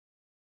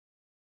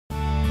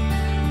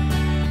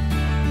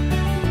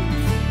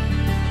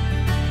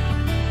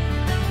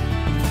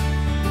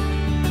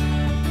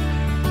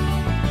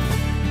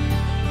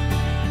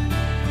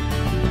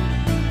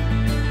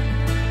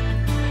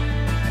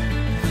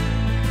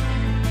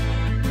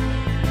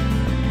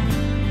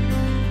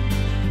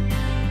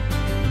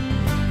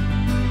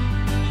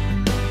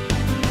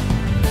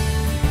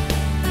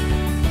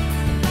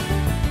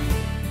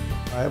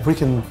if we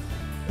can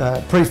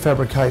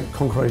prefabricate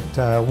concrete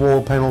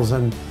wall panels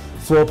and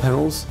floor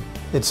panels,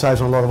 it saves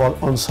a lot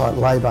of on-site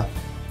labour.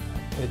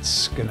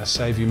 It's going to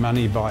save you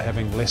money by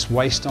having less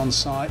waste on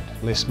site,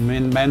 less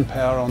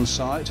manpower on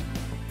site.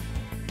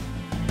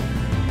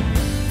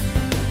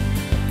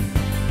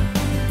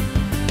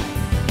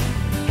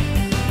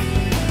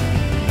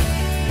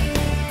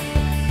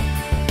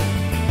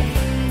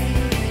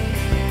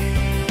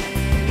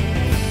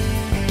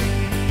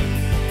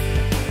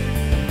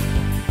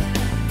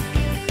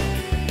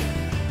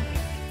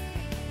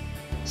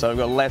 So we've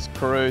got less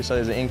crew, so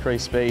there's an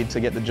increased speed to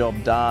get the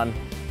job done.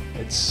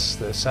 It's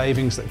the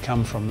savings that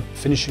come from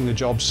finishing the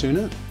job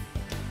sooner,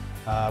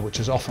 which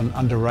is often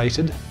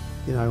underrated.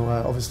 You know,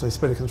 obviously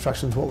speed of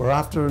construction is what we're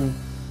after, and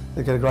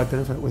they get a great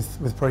benefit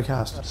with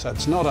Precast. So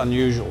it's not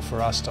unusual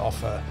for us to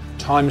offer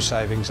time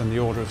savings in the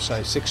order of,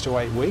 say, 6 to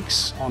 8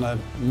 weeks on a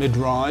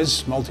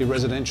mid-rise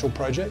multi-residential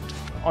project.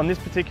 On this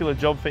particular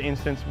job, for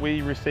instance,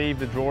 we received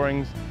the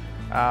drawings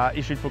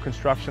issued for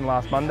construction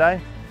last Monday,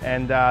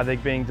 and they're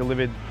being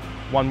delivered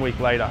 1 week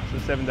later, so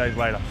 7 days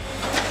later.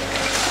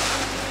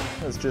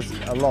 It's just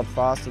a lot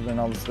faster than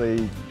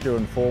obviously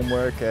doing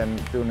formwork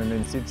and doing an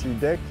in-situ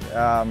deck.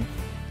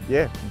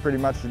 Yeah, pretty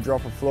much you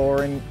drop a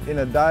floor in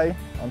a day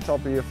on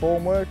top of your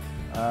formwork.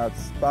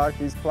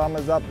 Sparky's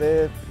plumbers up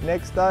there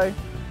next day,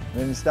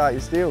 and then you start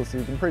your steel. So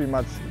you can pretty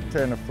much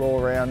turn a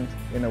floor around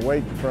in a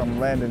week from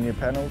landing your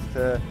panels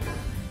to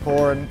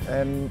pouring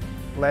and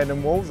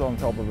landing walls on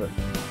top of it.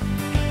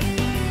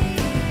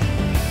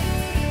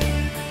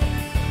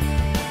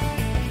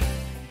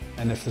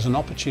 And if there's an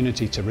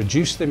opportunity to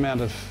reduce the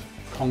amount of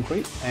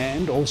concrete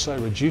and also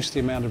reduce the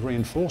amount of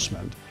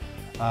reinforcement,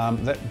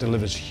 that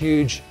delivers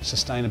huge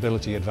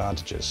sustainability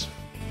advantages.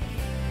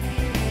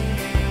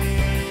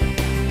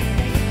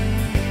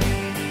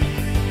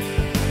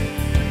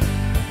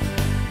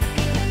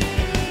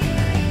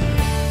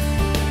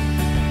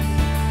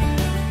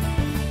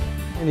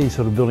 Any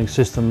sort of building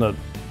system that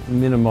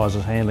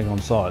minimises handling on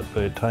site,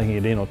 be it taking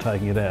it in or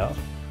taking it out,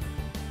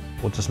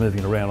 or just moving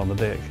it around on the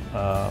deck,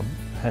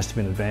 has to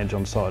be an advantage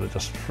on site. It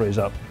just frees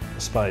up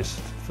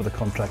space for the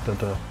contractor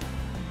to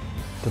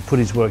put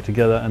his work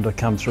together and to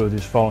come through with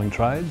his following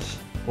trades.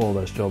 All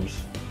those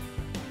jobs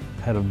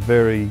had a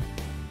very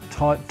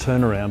tight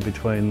turnaround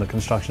between the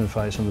construction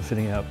phase and the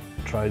fitting out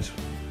trades,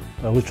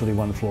 literally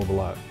 1 floor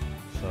below.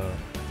 So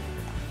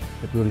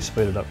it really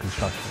speeded up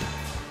construction.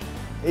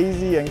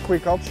 Easy and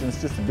quick options,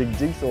 just a big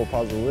jigsaw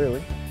puzzle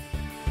really.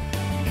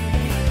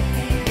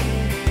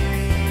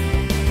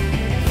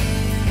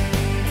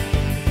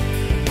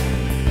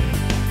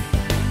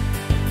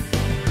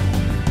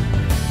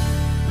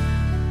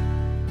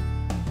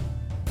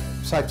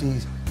 Safety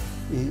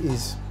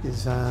is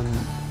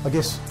I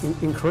guess,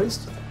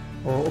 increased,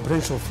 or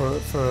potential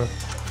for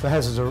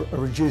hazards are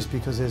reduced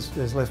because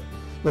there's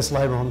less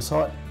labour on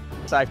site.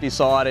 Safety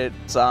side,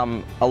 it's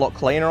a lot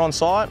cleaner on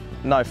site.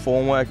 No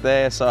formwork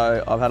there,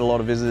 so I've had a lot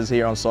of visitors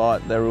here on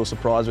site. They're real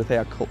surprised with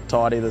how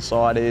tidy the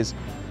site is,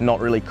 not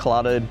really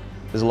cluttered.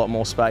 There's a lot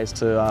more space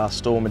to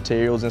store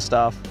materials and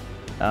stuff.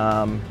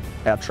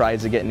 Our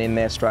trades are getting in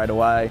there straight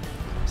away.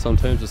 So in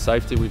terms of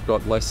safety, we've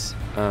got less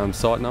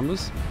site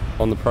numbers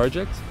on the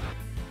project.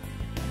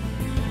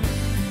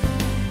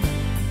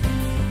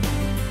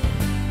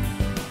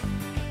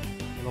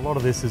 A lot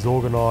of this is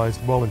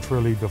organised well and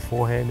truly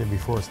beforehand and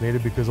before it's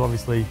needed, because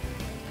obviously,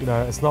 you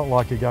know, it's not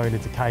like you're going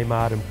into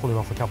Kmart and pulling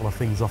off a couple of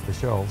things off the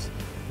shelves.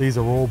 These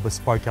are all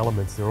bespoke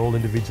elements. They're all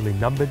individually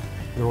numbered,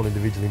 they're all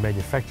individually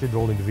manufactured,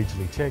 they're all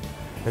individually checked,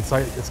 and so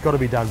it's got to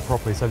be done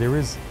properly. So there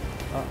is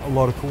a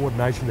lot of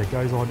coordination that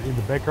goes on in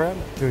the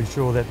background to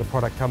ensure that the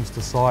product comes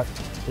to site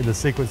in the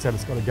sequence that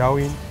it's got to go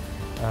in,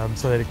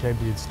 so that it can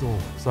be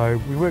installed. So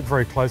we work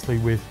very closely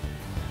with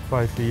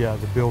both the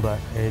builder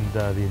and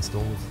the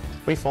installers.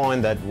 We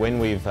find that when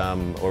we've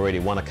already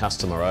won a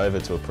customer over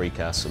to a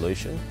precast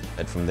solution,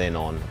 that from then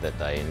on that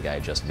they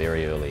engage us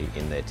very early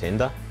in their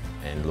tender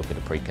and look at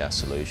a precast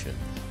solution.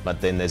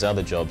 But then there's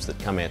other jobs that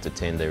come out to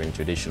tender in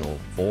traditional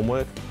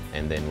formwork,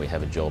 and then we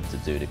have a job to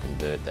do to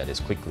convert that as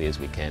quickly as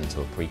we can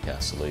to a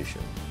precast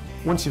solution.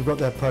 Once you've got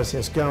that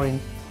process going,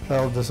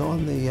 they'll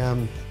design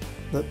the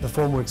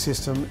formwork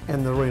system,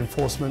 and the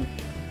reinforcement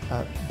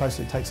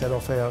basically takes that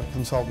off our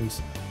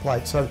consultant's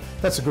plate. So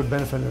that's a good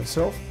benefit in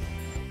itself.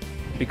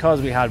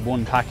 Because we had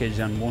one package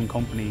and one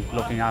company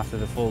looking after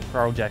the full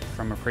project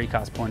from a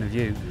precast point of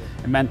view,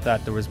 it meant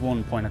that there was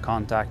one point of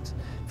contact,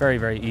 very,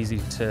 very easy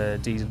to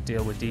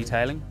deal with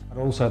detailing.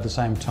 But also at the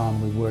same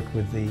time we worked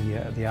with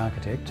the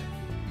architect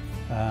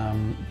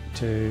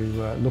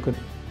to look at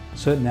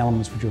certain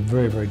elements which were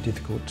very, very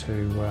difficult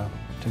to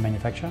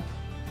manufacture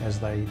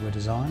as they were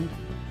designed.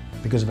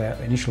 Because of our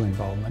initial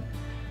involvement,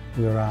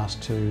 we were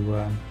asked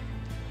to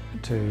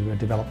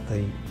develop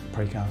the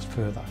precast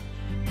further.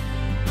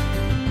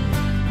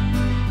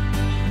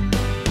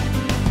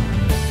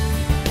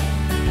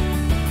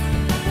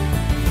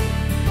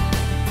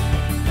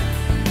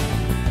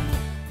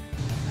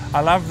 I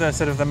love the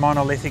sort of the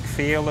monolithic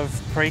feel of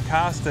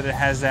precast, that it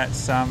has that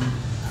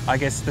I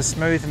guess the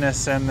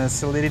smoothness and the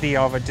solidity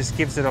of it just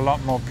gives it a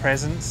lot more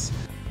presence.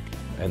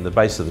 And the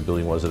base of the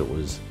building was that it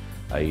was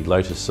a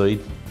lotus seed,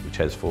 which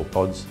has 4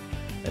 pods,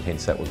 and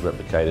hence that was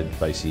replicated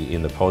basically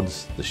in the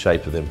pods, the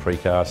shape of them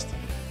precast,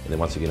 and then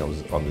once again it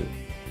was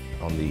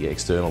on the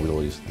external with all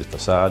the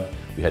facade.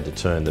 We had to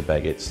turn the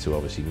baguettes to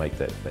obviously make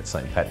that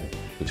same pattern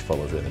which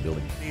follows around the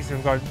building.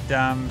 We've got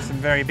some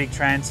very big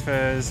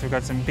transfers, we've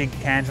got some big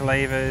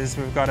cantilevers,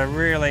 we've got a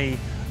really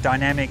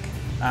dynamic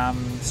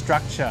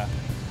structure,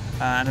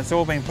 and it's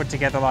all been put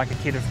together like a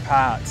kit of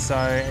parts, so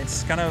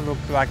it's going to look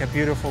like a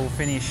beautiful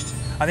finished.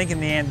 I think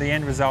in the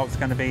end result's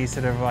going to be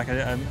sort of like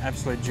an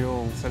absolute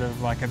jewel, sort of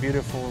like a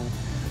beautiful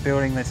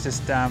building that's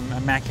just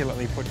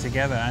immaculately put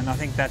together, and I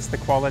think that's the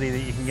quality that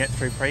you can get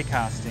through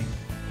precasting.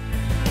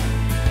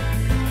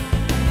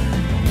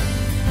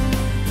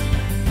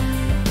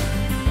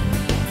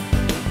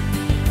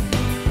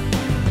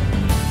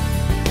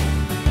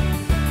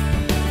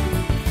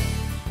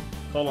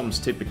 Columns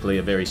typically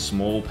are very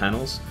small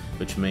panels,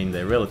 which mean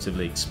they're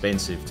relatively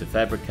expensive to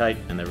fabricate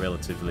and they're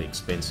relatively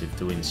expensive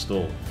to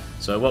install.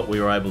 So what we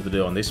were able to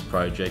do on this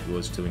project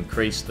was to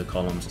increase the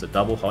columns to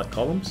double height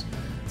columns,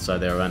 so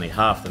there are only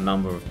half the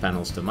number of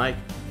panels to make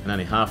and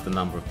only half the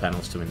number of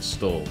panels to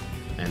install,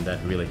 and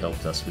that really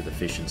helped us with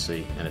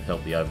efficiency and it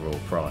helped the overall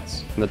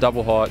price. And the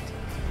double height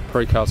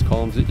precast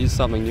columns is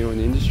something new in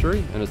the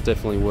industry, and it's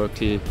definitely worked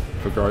here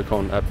for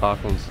Grocon at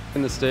Parklands.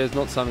 And the stairs,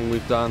 not something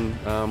we've done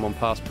on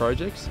past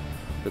projects,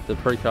 but the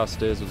precast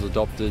stairs was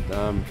adopted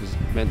because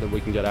it meant that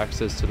we can get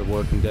access to the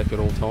working deck at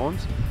all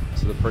times.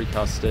 So the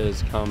precast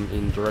stairs come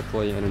in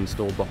directly and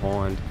installed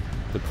behind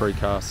the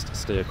precast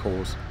stair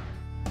cores.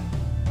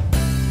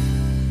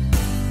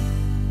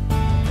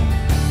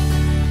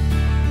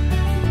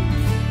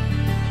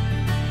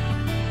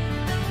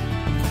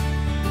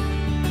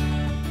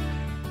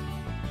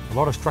 A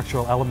lot of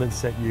structural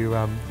elements that you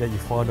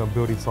find on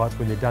building sites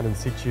when they're done in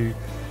situ,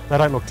 they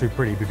don't look too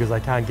pretty because they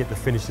can't get the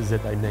finishes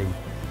that they need.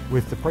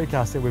 With the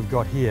precast that we've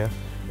got here,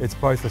 it's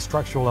both a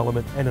structural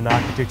element and an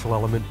architectural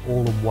element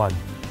all in one.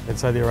 And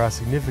so there are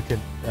significant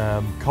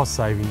cost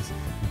savings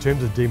in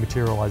terms of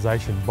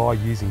dematerialisation by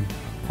using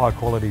high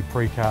quality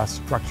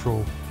precast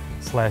structural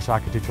 /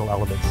 architectural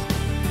elements.